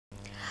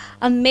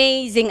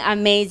Amazing,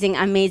 amazing,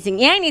 amazing.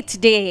 Yani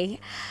today,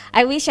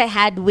 I wish I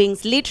had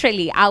wings.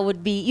 Literally, I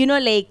would be,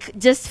 like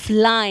just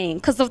flying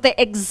because of the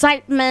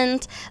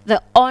excitement,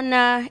 the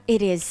honor.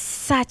 It is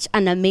such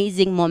an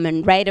amazing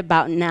moment right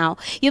about now.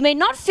 You may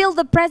not feel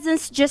the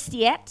presence just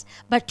yet,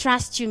 but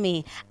trust you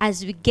me,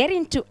 as we get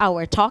into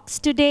our talks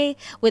today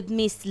with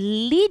Miss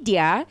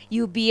Lydia,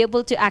 you'll be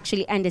able to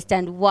actually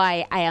understand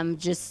why I am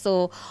just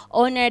so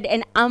honored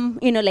and I'm,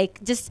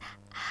 just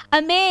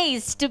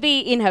amazed to be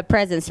in her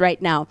presence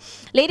right now.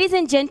 Ladies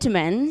and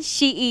gentlemen,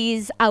 she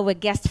is our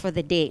guest for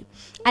the day.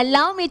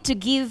 Allow me to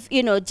give,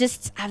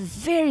 just a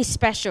very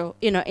special,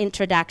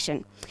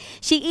 introduction.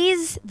 She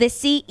is the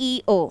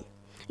CEO.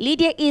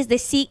 Lydia is the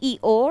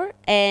CEO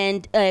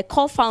and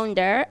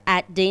co-founder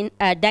at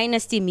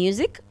Dynasty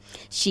Music.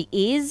 She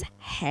is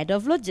head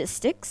of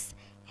logistics,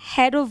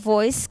 head of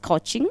voice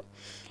coaching,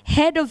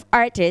 head of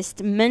artist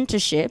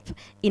mentorship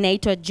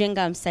inaitwa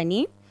Jenga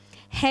Msanii,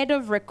 head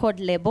of record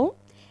label,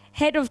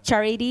 head of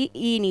charity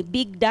in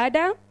Big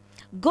Dada,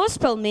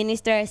 gospel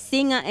minister,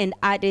 singer and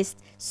artist,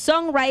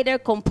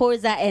 songwriter,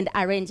 composer and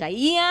arranger.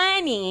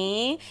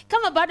 Yani,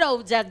 kama bado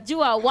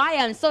hujajua why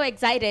I'm so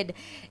excited.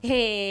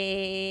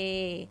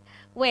 Hey,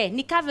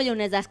 ni kavile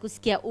unaweza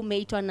kusikia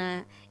umeitwa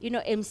na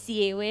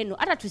MCA wenu.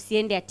 Hata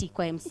tusiende ati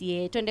kwa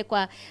MCA, tuende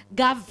kwa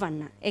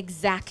governor.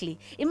 Exactly.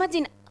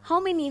 Imagine how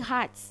many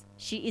hearts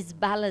she is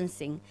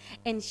balancing,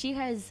 and she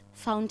has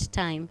found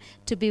time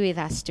to be with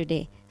us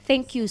today.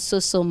 Thank you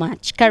so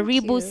much.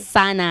 Karibu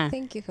sana.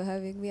 Thank you for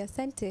having me.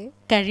 Asante.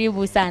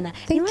 Karibu sana.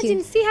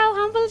 Imagine, see how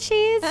humble she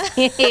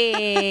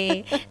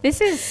is.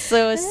 This is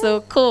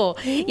so cool.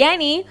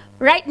 Yani,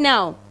 right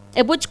now,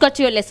 ebuchukua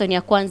tu hiyo lesson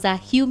ya kwanza,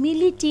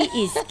 humility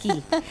is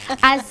key.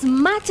 As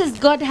much as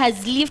God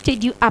has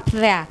lifted you up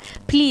there,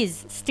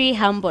 please stay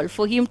humble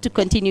for him to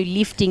continue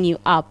lifting you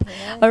up.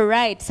 All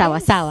right, sawa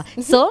sawa.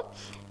 So,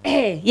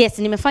 yes,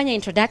 nimefanya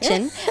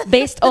introduction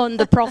based on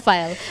the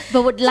profile,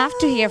 but would love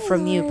to hear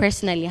from you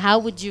personally. How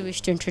would you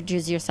wish to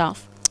introduce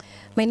yourself?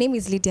 My name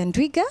is Lydia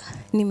Ndwiga.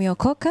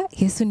 Nimeokoka.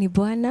 Yesu ni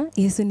Bwana.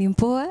 Yesu ni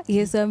mpoa.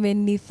 Yesu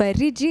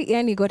amenifariji.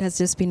 Yani God has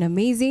just been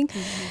amazing.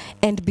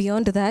 And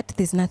beyond that,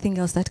 there's nothing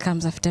else that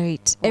comes after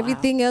it. Wow.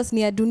 Everything else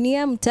ni ya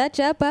dunia,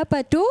 mtacha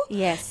hapa tu.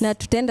 Yes. Na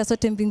tutenda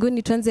sote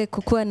mbinguni tuanze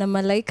kukua na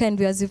malaika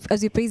and as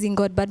we're praising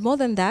God. But more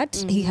than that,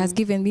 he has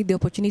given me the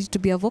opportunity to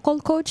be a vocal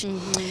coach,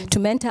 to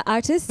mentor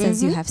artists,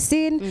 as you have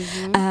seen.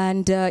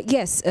 And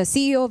yes, a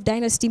CEO of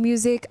Dynasty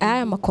Music. I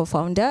am a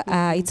co-founder.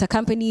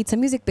 It's a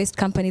music-based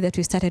company that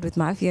we started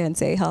with Mafia, and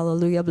say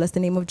hallelujah, bless the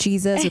name of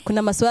Jesus.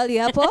 Kuna maswali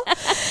hapo.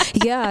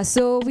 Yeah,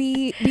 so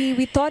we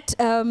thought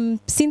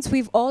since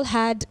we've all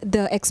had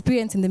the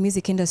experience in the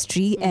music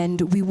industry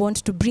and we want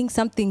to bring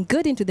something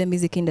good into the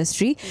music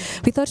industry,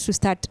 we thought to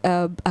start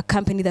a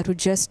company that would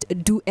just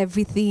do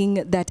everything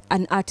that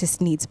an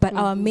artist needs. But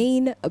our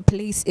main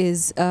place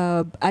is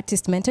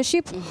artist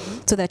mentorship,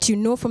 so that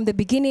from the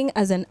beginning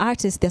as an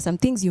artist, there's some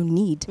things you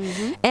need.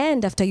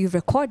 And after you've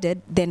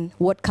recorded, then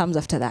what comes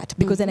after that?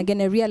 Because then again,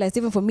 I realized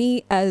even for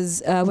me as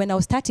when I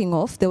was starting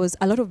off, there was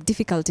a lot of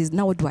difficulties.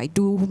 Now what do I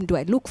do? Whom do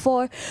I look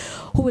for?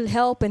 Who will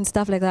help and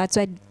stuff like that?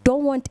 So I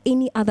don't want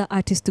any other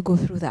artist to go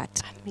through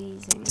that.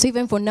 Amazing. So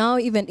even for now,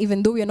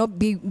 even though we are not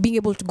being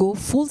able to go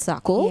full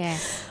circle,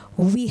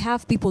 we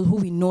have people who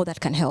we know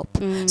that can help.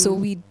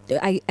 So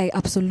I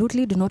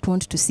absolutely do not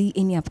want to see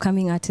any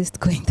upcoming artist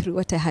going through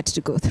what I had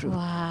to go through.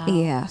 Wow.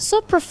 Yeah. So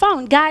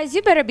profound. Guys,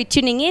 you better be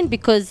tuning in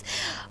because,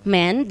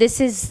 man,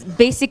 this is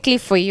basically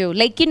for you.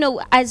 Like,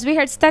 as we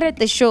had started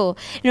the show,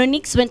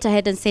 Nix went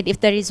ahead and said if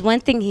there is one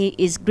thing he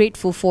is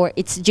grateful for,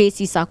 it's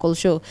JC Circle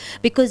Show.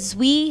 Because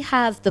we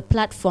have the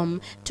platform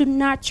to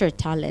nurture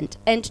talent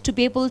and to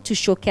be able to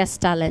showcase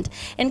talent.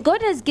 And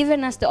God has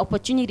given us the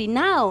opportunity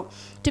now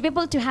to be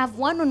able to have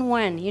one-on-one,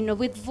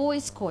 with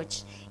voice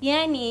coach.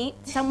 Yani,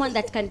 someone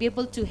that can be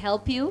able to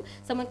help you,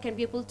 someone can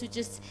be able to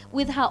just,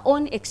 with her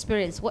own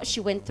experience, what she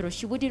went through,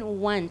 she wouldn't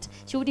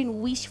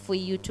wish for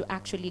you to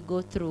actually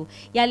go through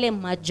yale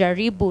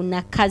majaribu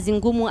na kazi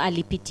ngumu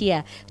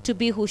alipitia to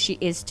be who she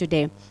is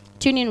today.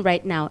 Tune in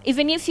right now.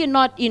 Even if you're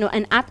not,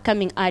 an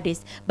upcoming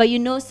artist, but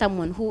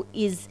someone who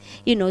is,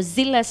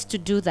 zealous to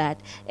do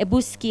that,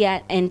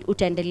 ebuskia and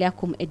utaendelea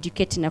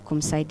educate na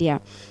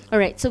kumsaidia. All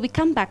right, so we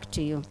come back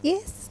to you.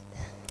 Yes.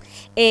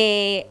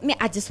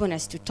 I just want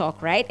us to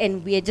talk, right?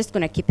 And we are just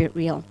going to keep it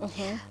real.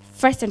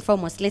 First and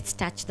foremost, let's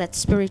touch that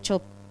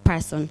spiritual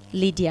person,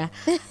 Lydia.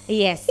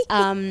 Yes.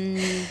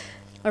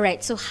 All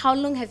right, so how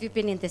long have you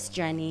been in this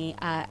journey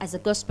as a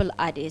gospel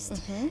artist?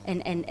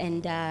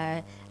 And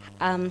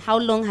how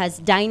long has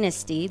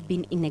Dynasty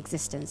been in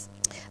existence?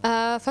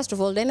 First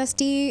of all,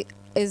 Dynasty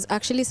is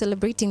actually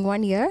celebrating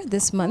 1 year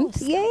this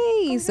month.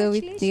 Yay! So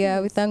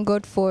we thank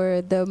God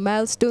for the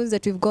milestones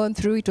that we've gone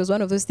through. It was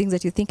one of those things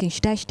that you're thinking,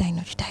 should I,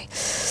 not should I?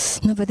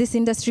 No, but this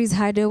industry is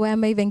harder. Why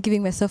am I even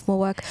giving myself more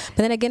work?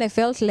 But then again, I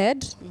felt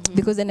led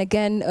because then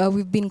again,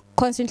 we've been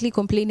constantly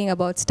complaining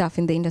about stuff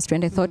in the industry.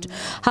 And I thought,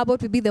 how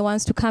about we be the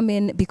ones to come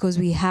in because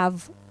we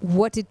have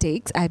what it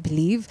takes, I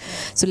believe.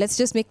 So let's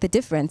just make the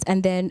difference.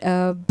 And then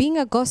being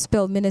a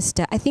gospel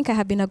minister, I think I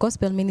have been a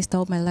gospel minister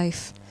all my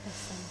life.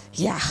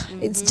 Yeah,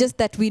 it's just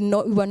that we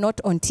were not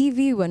on TV,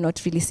 we were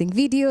not releasing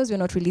videos, we were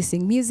not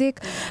releasing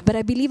music. But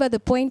I believe at the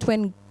point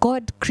when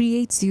God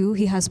creates you,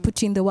 He has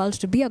put you in the world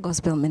to be a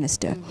gospel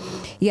minister.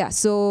 Yeah,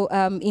 so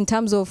in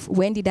terms of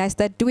when did I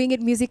start doing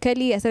it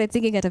musically, I started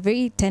singing at a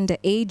very tender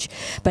age,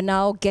 but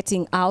now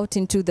getting out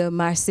into the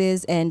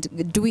masses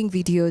and doing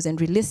videos and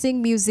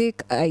releasing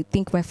music. I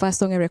think my first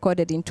song I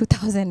recorded in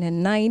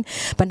 2009,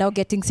 but now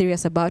getting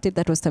serious about it,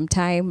 that was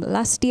sometime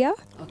last year.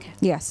 Okay.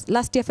 Yes,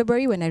 last year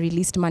February when I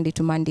released Monday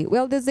to Monday.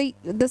 Well, there's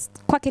this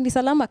Kwakendi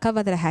Salama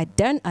cover that I had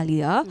done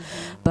earlier,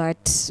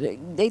 but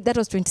that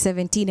was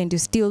 2017, and you're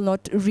still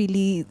not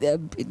really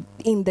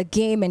in the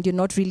game, and you're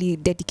not really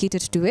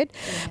dedicated to it.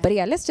 But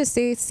yeah, let's just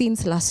say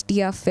since last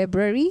year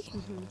February.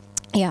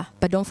 Yeah,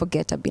 but don't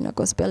forget, I've been a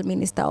gospel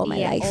minister all my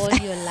life. All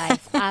your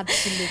life,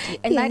 absolutely.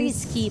 And that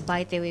is key,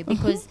 by the way,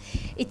 because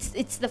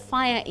it's the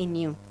fire in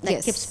you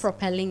that keeps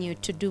propelling you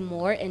to do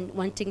more and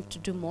wanting to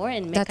do more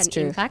and make an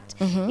impact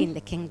in the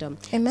kingdom.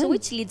 Amen. So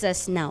which leads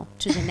us now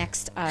to the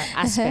next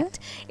aspect.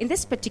 In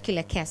this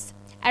particular case,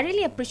 I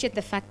really appreciate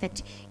the fact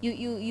that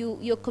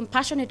you're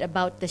compassionate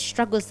about the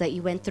struggles that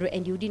you went through,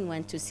 and you didn't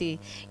want to see,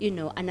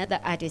 another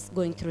artist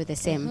going through the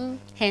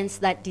same. Hence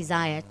that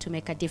desire to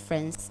make a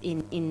difference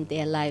in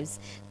their lives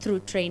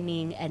through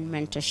training and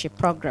mentorship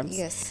programs.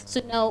 Yes.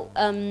 So now,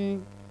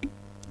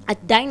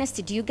 at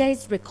Dynasty, do you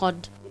guys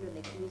record,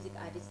 like music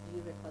artists, do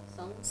you record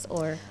songs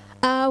or?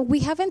 We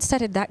haven't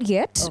started that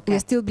yet. Okay. We're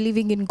still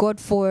believing in God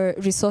for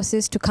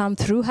resources to come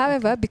through.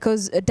 However,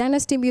 because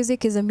Dynasty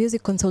Music is a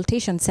music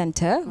consultation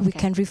center, we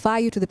can refer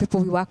you to the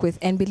people we work with,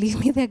 and believe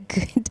me, they're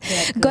good.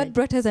 God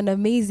brought us an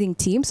amazing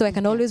team, so I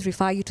can always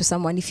refer you to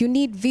someone. If you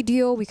need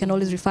video, we can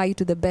always refer you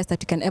to the best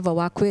that you can ever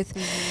work with.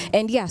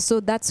 And yeah,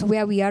 so that's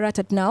where we are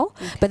at now.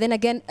 But then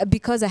again,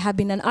 because I have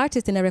been an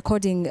artist in a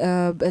recording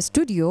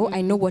studio,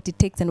 I know what it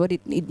takes and what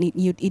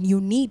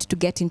you need to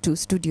get into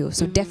studio.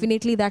 So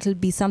definitely that will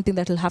be something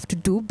that will have to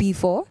do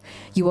before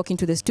you walk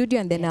into the studio,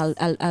 and then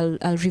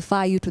I'll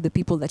refer you to the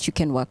people that you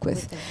can work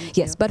with.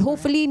 Yes, but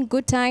hopefully in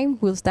good time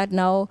we'll start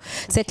now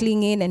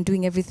settling in and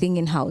doing everything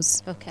in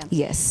house. Okay.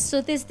 Yes.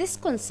 So there's this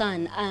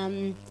concern,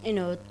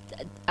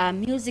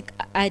 music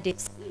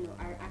addicts,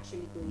 are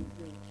actually going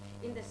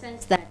through, in the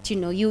sense that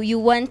you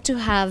want to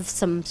have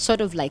some sort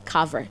of like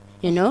cover.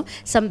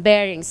 Some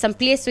bearing, some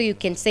place where you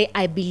can say,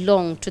 I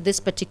belong to this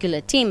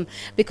particular team,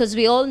 because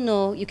we all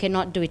know you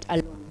cannot do it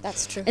alone.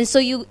 That's true. And so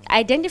you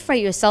identify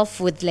yourself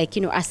with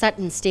a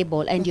certain stable,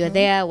 and you're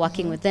there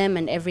working with them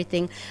and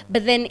everything.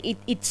 But then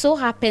it so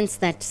happens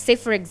that, say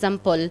for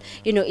example,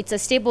 it's a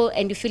stable,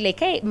 and you feel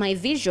like, hey, my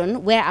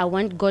vision where I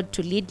want God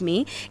to lead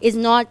me is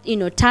not,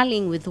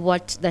 tallying with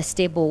what the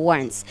stable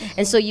wants.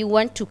 And so you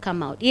want to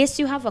come out. Yes,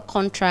 you have a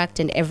contract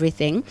and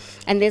everything,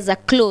 and there's a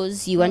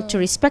clause, you want to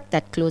respect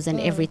that clause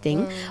and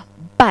everything.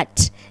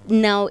 But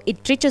now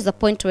it reaches a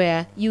point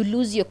where you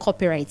lose your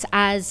copyrights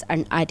as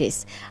an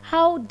artist.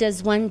 How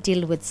does one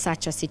deal with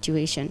such a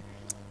situation?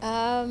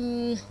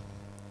 It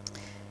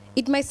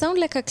might sound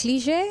like a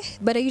cliche,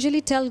 but I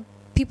usually tell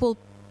people,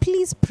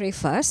 please pray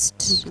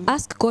first.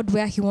 Ask God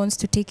where He wants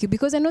to take you,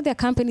 because I know there are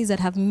companies that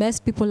have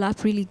messed people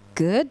up really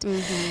good,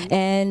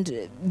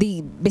 and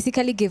they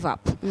basically give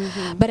up.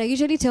 But I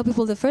usually tell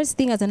people the first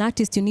thing as an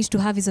artist you need to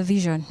have is a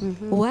vision.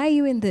 Why are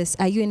you in this?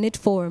 Are you in it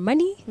for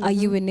money? Are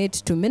you in it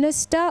to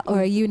minister? Or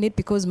are you in it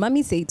because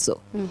mommy said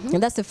so?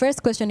 And that's the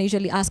first question I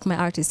usually ask my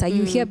artists. Are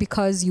you here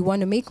because you want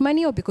to make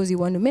money, or because you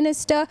want to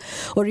minister?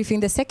 Or if you're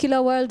in the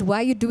secular world, why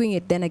are you doing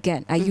it then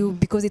again? Are you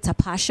because it's a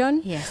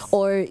passion? Yes.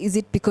 Or is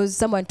it because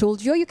someone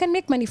told you, you can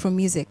make money from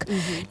music?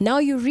 Now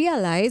you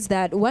realize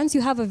that once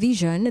you have a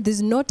vision,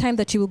 there's no time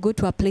that you will go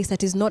to a place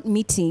that is not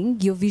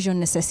meeting your vision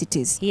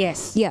necessities.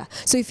 Yes. Yeah.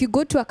 So if you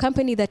go to a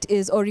company that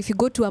is, or if you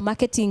go to a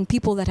marketing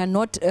people that are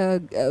not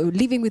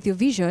living with your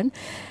vision,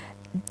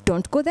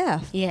 don't go there.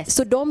 Yes.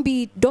 So don't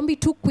be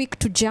too quick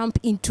to jump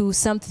into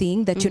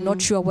something that you're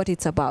not sure what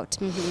it's about.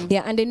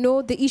 Yeah. And I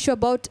know the issue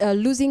about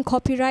losing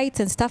copyrights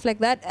and stuff like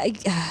that.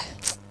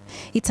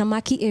 It's a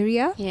murky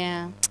area.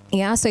 Yeah.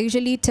 Yeah, so I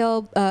usually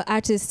tell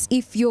artists,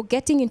 if you're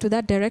getting into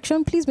that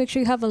direction, please make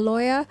sure you have a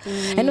lawyer.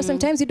 I know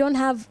sometimes you don't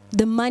have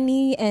the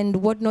money and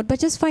whatnot, but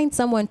just find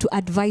someone to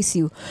advise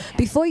you.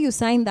 Before you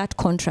sign that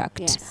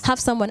contract, have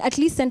someone, at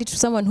least send it to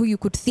someone who you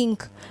could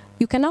think,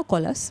 you can now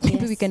call us.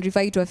 Maybe we can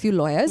refer you to a few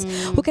lawyers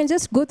who can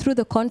just go through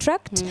the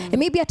contract, and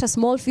maybe at a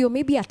small fee or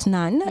maybe at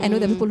none. I know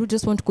there are people who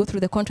just want to go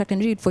through the contract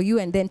and read it for you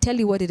and then tell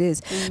you what it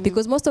is.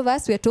 Because most of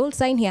us, we are told,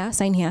 sign here,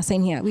 sign here,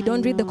 sign here. We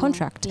don't read the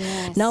contract.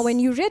 Yes. Now, when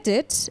you read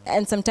it,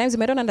 and sometimes you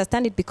might not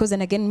understand it because then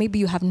again, maybe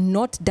you have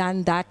not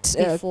done that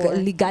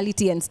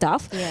legality and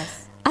stuff.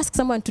 Yes. ask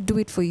someone to do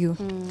it for you.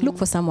 Look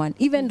for someone.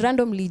 Even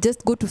randomly,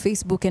 just go to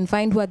Facebook and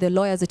find who are the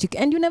lawyers that you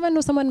can. And you never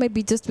know, someone might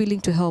be just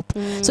willing to help.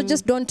 So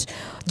just don't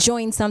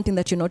join something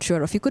that you're not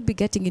sure of. You could be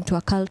getting into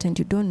a cult and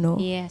you don't know.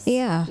 Yes.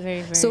 Yeah.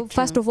 Very, very so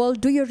first of all,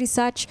 do your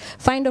research,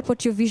 find out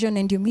what your vision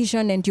and your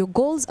mission and your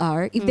goals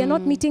are. If they're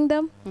not meeting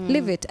them,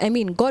 leave it. I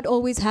mean, God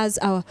always has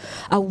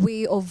a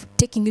way of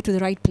taking you to the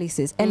right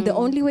places. And the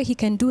only way he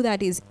can do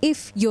that is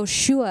if you're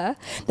sure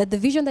that the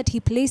vision that he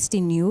placed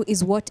in you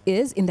is what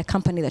is in the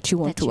company that you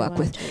want to work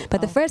with.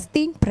 But the first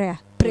thing, prayer.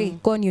 Pray,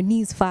 go on your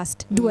knees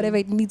fast, do whatever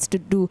it needs to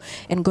do,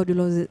 and God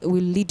will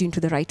lead you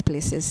into the right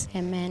places.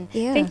 Amen.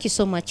 Yeah. Thank you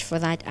so much for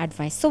that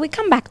advice. So we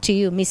come back to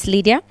you, Miss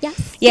Lydia.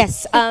 Yes.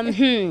 Yes.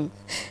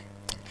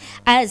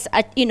 As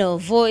a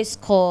voice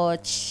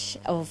coach,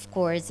 of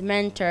course,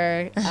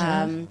 mentor.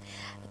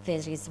 There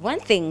is one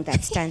thing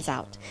that stands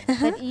out,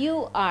 that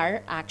you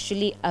are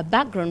actually a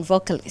background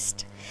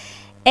vocalist.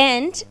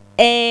 And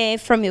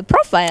from your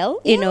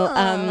profile, I know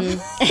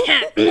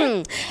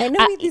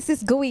where this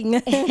is going.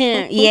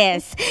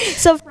 Yes.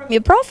 So from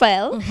your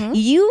profile,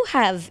 you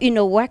have,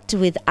 worked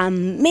with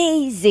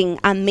amazing,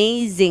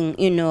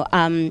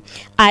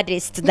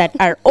 artists that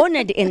are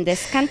honored in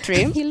this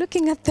country. You're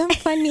looking at them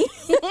funny.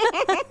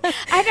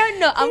 I don't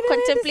know. I'm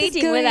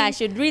contemplating whether I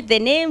should read the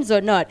names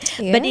or not.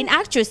 Yeah. But in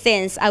actual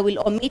sense, I will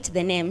omit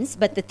the names.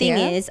 But the thing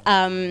is,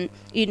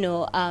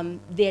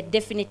 they're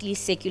definitely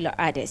secular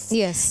artists.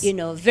 Yes.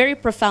 Very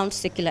profound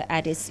secular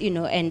artists,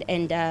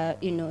 and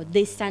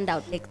they stand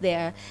out, like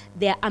they're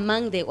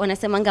among the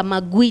wanasemanga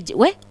magwiji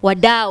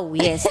wadau,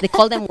 yes, they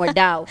call them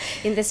wadau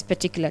in this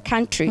particular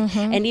country,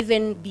 and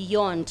even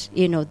beyond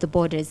the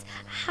borders.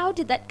 How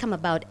did that come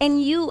about?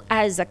 And you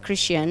as a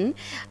Christian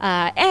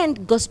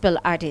and gospel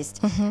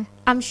artist,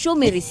 I'm sure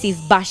may receive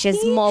bashes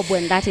mob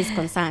when that is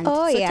concerned.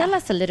 Oh, so yeah. tell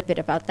us a little bit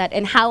about that,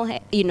 and how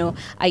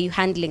are you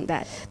handling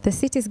that? The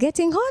city's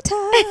getting hotter.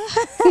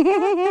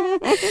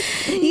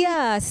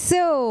 Yeah,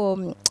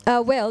 so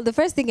well, the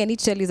first thing I need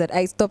to tell you is that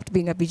I stopped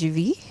being a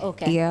BGV.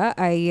 Okay. Yeah,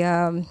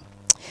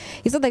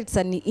 it's not that it's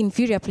an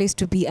inferior place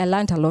to be. I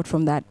learned a lot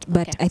from that,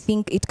 but Okay. I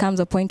think it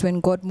comes a point when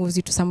God moves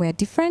you to somewhere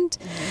different,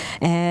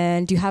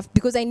 and you have,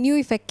 because I knew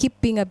if I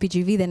keep being a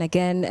BGV, then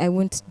again I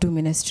won't do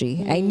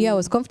ministry. I knew I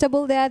was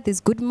comfortable there. There's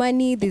good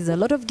money. There's a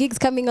lot of gigs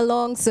coming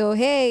along. So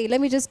hey, let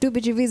me just do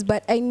BGVs.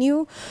 But I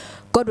knew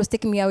God was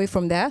taking me away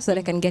from there so that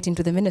I can get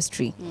into the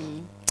ministry.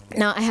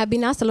 Now, I have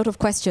been asked a lot of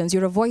questions.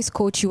 You're a voice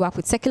coach. You work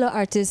with secular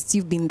artists.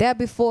 You've been there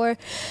before.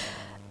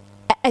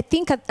 I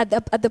think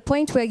at the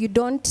point where you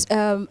don't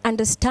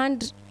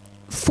understand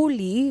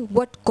fully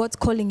what God's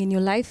calling in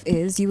your life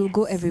is, you will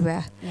go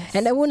everywhere. Yes.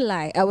 And I won't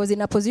lie, I was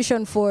in a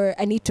position for,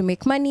 I need to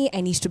make money,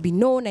 I need to be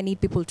known, I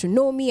need people to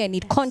know me, I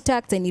need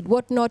contacts, I need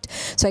whatnot.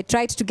 So I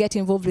tried to get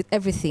involved with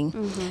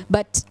everything.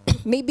 But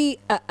maybe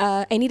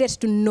I needed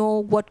to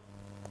know what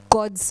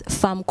God's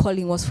firm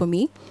calling was for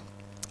me.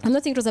 I'm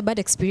not saying it was a bad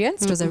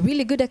experience. It was a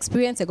really good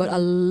experience. I got a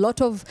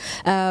lot of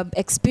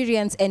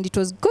experience, and it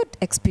was good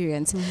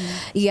experience.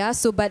 Yeah,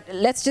 so, but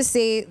let's just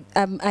say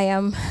I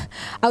am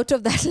out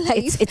of that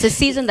life. It's a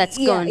season that's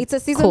gone. It's a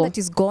season that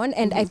is gone,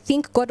 and I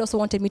think God also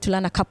wanted me to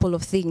learn a couple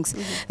of things.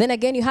 Then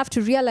again, you have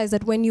to realize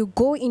that when you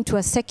go into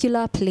a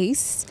secular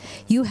place,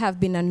 you have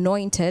been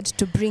anointed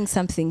to bring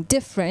something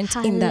different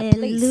in that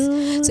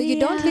place. So you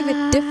don't leave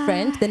it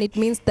different, then it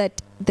means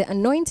that the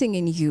anointing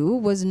in you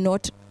was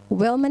not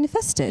well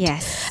manifested.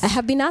 Yes. I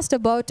have been asked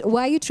about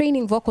why are you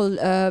training why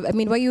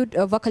are you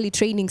vocally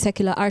training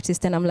secular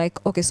artists? And I'm like,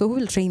 okay, so who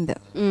will train them?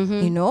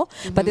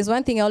 But there's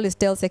one thing I always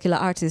tell secular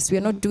artists: we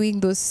are not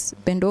doing those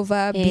bend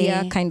over,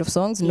 beer kind of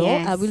songs. No,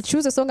 Yes. I will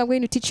choose a song I'm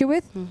going to teach you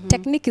with.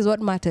 Technique is what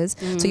matters,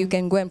 so you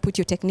can go and put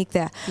your technique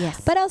there. Yes.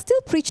 But I'll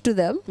still preach to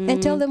them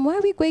and tell them, why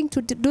are we going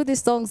to do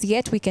these songs,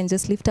 yet we can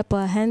just lift up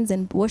our hands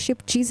and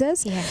worship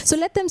Jesus? Yes. So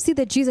let them see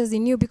the Jesus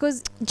in you,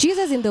 because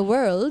Jesus in the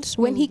world,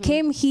 when he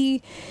came,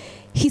 he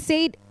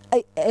said,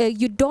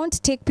 you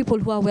don't take people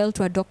who are well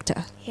to a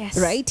doctor. Yes.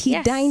 Right? He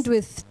Yes. dined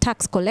with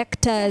tax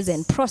collectors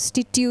and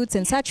prostitutes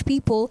and such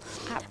people.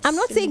 I'm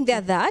not saying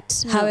they're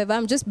that. No. However,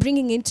 I'm just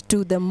bringing it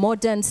to the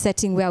modern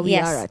setting where we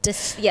are at.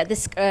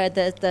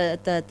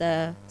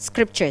 The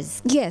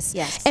scriptures. Yes.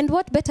 Yes. And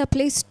what better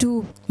place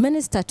to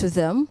minister to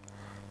them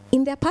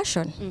in their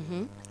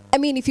passion? I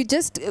mean, if you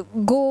just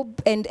go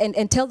and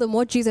tell them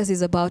what Jesus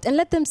is about and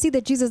let them see the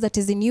Jesus that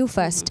is in you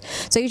first.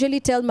 So I usually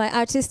tell my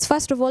artists,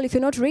 first of all, if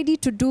you're not ready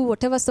to do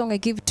whatever song I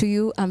give to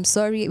you, I'm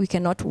sorry, we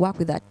cannot work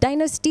with that.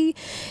 Dynasty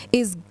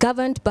is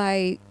governed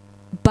by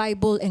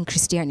Bible and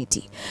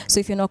Christianity. So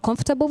if you're not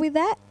comfortable with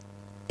that,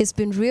 it's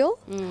been real,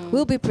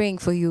 we'll be praying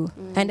for you.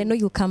 And I know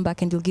you'll come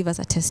back and you'll give us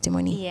a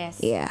testimony. Yes.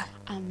 Yeah.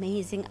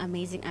 Amazing,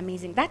 amazing,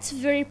 amazing. That's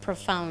very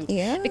profound.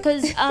 Yeah.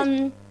 Because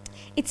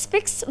it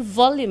speaks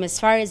volume as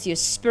far as your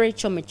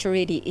spiritual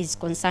maturity is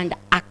concerned,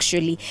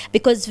 actually,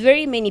 because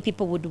very many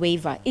people would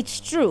waver. It's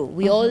true.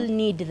 We all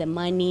need the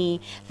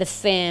money, the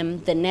fame,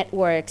 the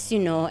networks,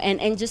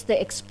 and just the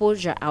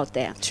exposure out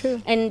there.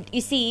 True. And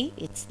you see,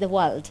 it's the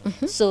world.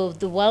 So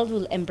the world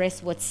will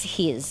embrace what's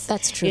his.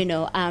 That's true.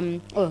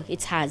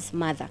 It's hers,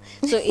 mother.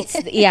 So it's,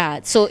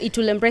 so it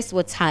will embrace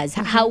what's hers.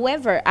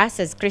 However, us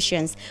as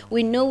Christians,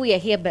 we know we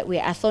are here, but we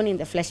are a thorn in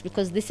the flesh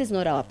because this is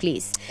not our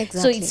place.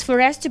 Exactly. So it's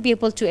for us to be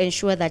able to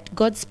ensure that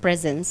God's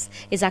presence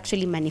is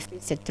actually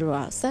manifested through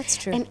us. That's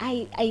true. And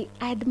I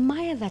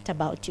admire that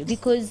about you,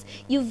 because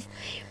you've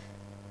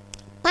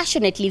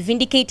passionately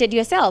vindicated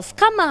yourself.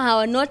 Come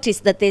on, notice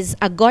that there's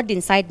a God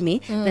inside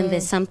me, then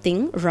there's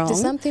something wrong.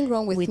 There's something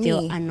wrong with me.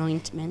 your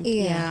anointment.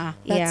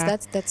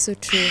 That's so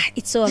true.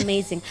 It's so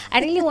amazing. I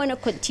really want to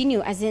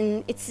continue, as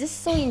in, it's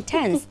just so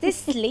intense.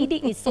 This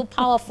lady is so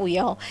powerful,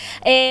 y'all.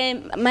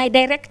 My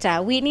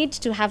director, we need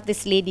to have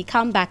this lady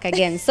come back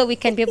again so we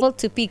can be able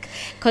to pick,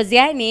 because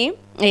Yani,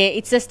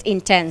 it's just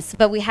intense,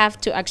 but we have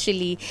to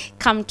actually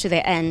come to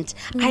the end.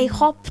 I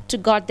hope to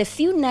God the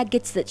few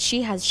nuggets that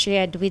she has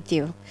shared with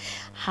you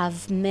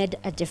have made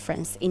a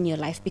difference in your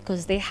life,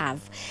 because they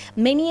have.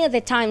 Many of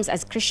the times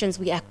as Christians,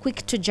 we are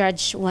quick to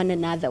judge one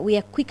another. We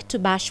are quick to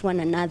bash one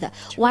another.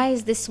 True. Why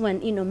is this one,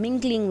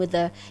 mingling with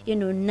the,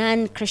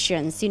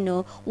 non-Christians,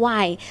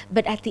 why?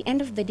 But at the end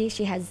of the day,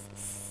 she has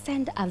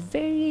sent a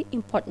very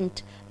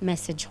important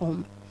message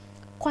home.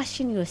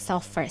 Question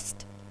yourself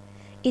first.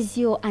 Is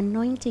your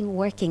anointing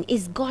working?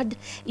 Is God,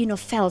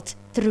 felt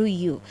through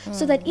you?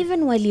 So that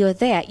even while you're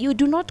there, you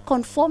do not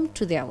conform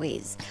to their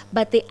ways,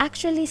 but they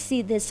actually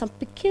see there's some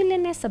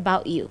peculiarness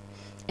about you.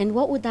 And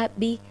what would that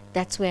be?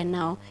 That's where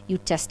now you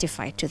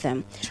testify to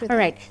them. All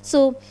right.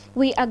 So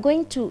we are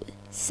going to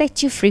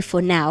set you free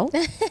for now.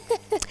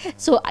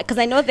 So, because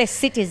I know the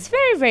seat is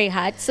very, very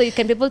hard, so you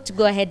can be able to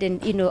go ahead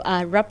and,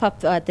 wrap up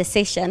the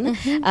session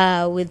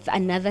with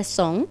another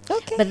song.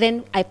 Okay. But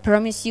then I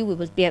promise you we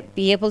will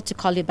be able to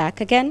call you back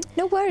again.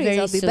 No worries, very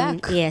I'll be soon.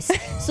 back. Yes.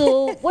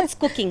 So, what's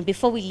cooking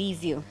before we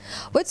leave you?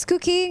 What's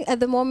cooking at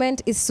the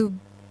moment is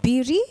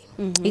Subiri.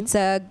 It's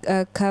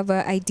a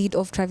cover I did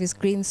of Travis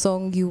Green's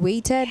song You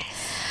Waited.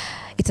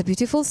 It's a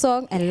beautiful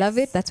song. I love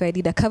it. That's why I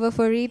did a cover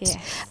for it.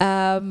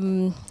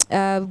 Yes.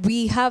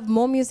 We have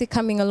more music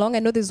coming along. I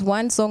know there's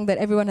one song that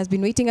everyone has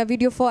been waiting a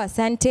video for,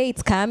 Asante.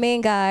 It's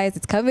coming, guys.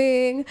 It's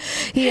coming.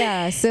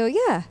 Yeah. So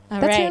yeah,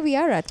 that's where we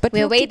are at. But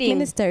we'll keep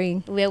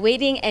ministering. We're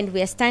waiting, and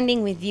we're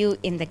standing with you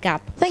in the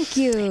gap. Thank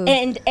you.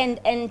 And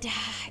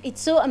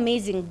it's so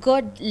amazing.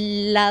 God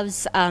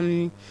loves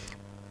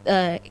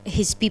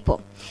his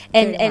people,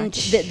 and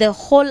the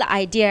whole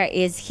idea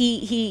is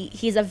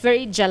he's a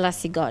very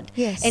jealousy God.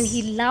 Yes. And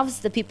he loves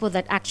the people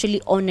that actually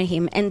honor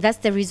him, and that's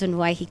the reason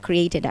why he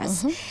created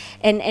us.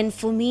 And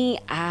for me,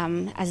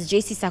 as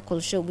JC Circle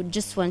Show, we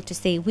just want to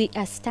say we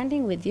are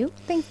standing with you.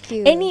 Thank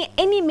you.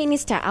 Any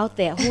minister out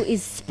there who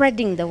is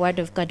spreading the word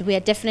of God, we are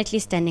definitely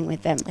standing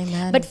with them.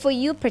 Amen. But for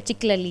you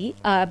particularly,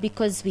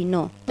 because we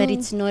know that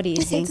it's not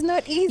easy. It's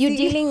not easy. You're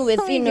dealing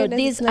with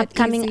these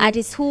upcoming easy.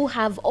 artists who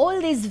have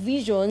all these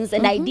visions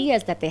and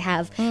ideas that they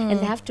have, and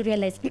they have to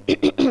realize,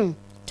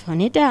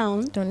 tone it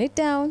down. Tone it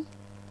down.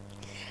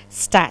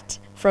 Start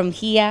from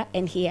here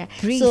and here.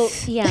 Breathe. So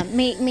yeah,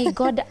 may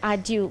God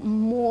add you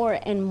more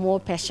and more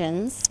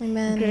patience,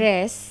 Amen.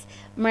 grace,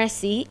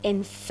 mercy,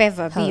 and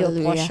favor be your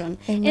Hallelujah. portion.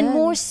 Amen. And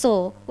more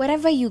so,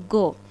 wherever you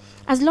go,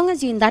 as long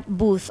as you're in that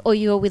booth or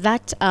you're with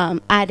that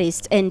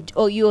artist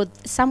or you're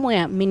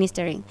somewhere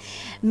ministering,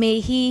 may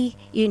he,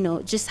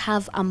 just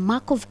have a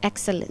mark of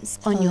excellence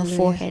on your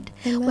forehead.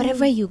 Amen.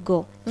 Wherever you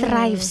go,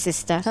 thrive,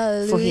 sister, for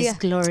his Hallelujah.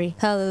 glory.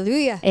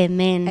 Hallelujah.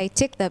 Amen. I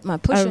take that my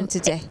portion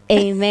today.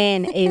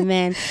 Amen.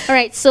 Amen. All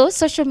right. So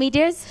social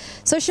medias.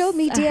 Social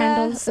media,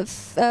 handles.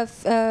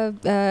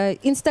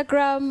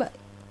 Instagram,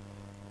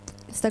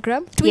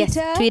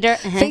 Twitter, Yes, Twitter,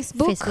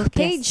 Facebook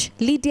page,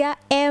 Lydia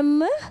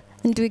M.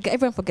 Ndwiga.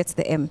 Everyone forgets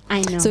the M.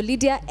 I know. So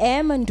Lydia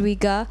M.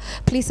 Ndwiga.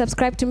 Please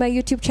subscribe to my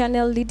YouTube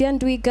channel, Lydia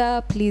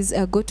Ndwiga. Please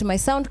go to my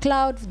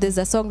SoundCloud. There's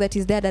a song that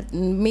is there that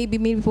maybe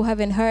many people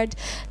haven't heard.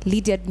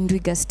 Lydia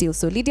Ndwiga still.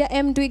 So Lydia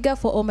M. Ndwiga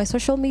for all my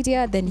social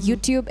media. Then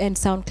YouTube and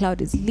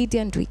SoundCloud is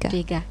Lydia Ndwiga.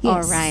 Yes. Yes.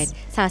 All right.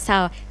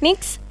 Sawa.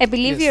 Nix, I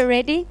believe Yes. you're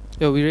ready.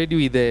 Yeah, we're ready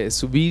with the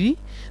Subiri.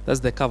 That's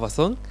the cover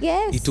song.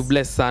 Yes. Itu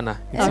bless sana.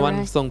 It's All one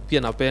right. song pia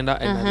napenda,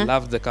 and I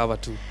love the cover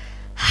too.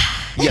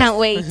 Can't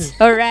wait.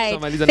 All right.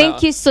 Somaliza Thank now.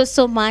 you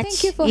so much.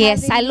 Thank you for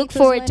yes, having I me. look It was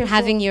forward to wonderful.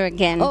 having you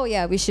again. Oh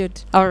yeah, we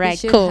should. All We right,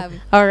 should cool. have-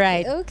 All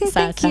right. Okay,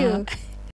 Sawa, thank sawa. you.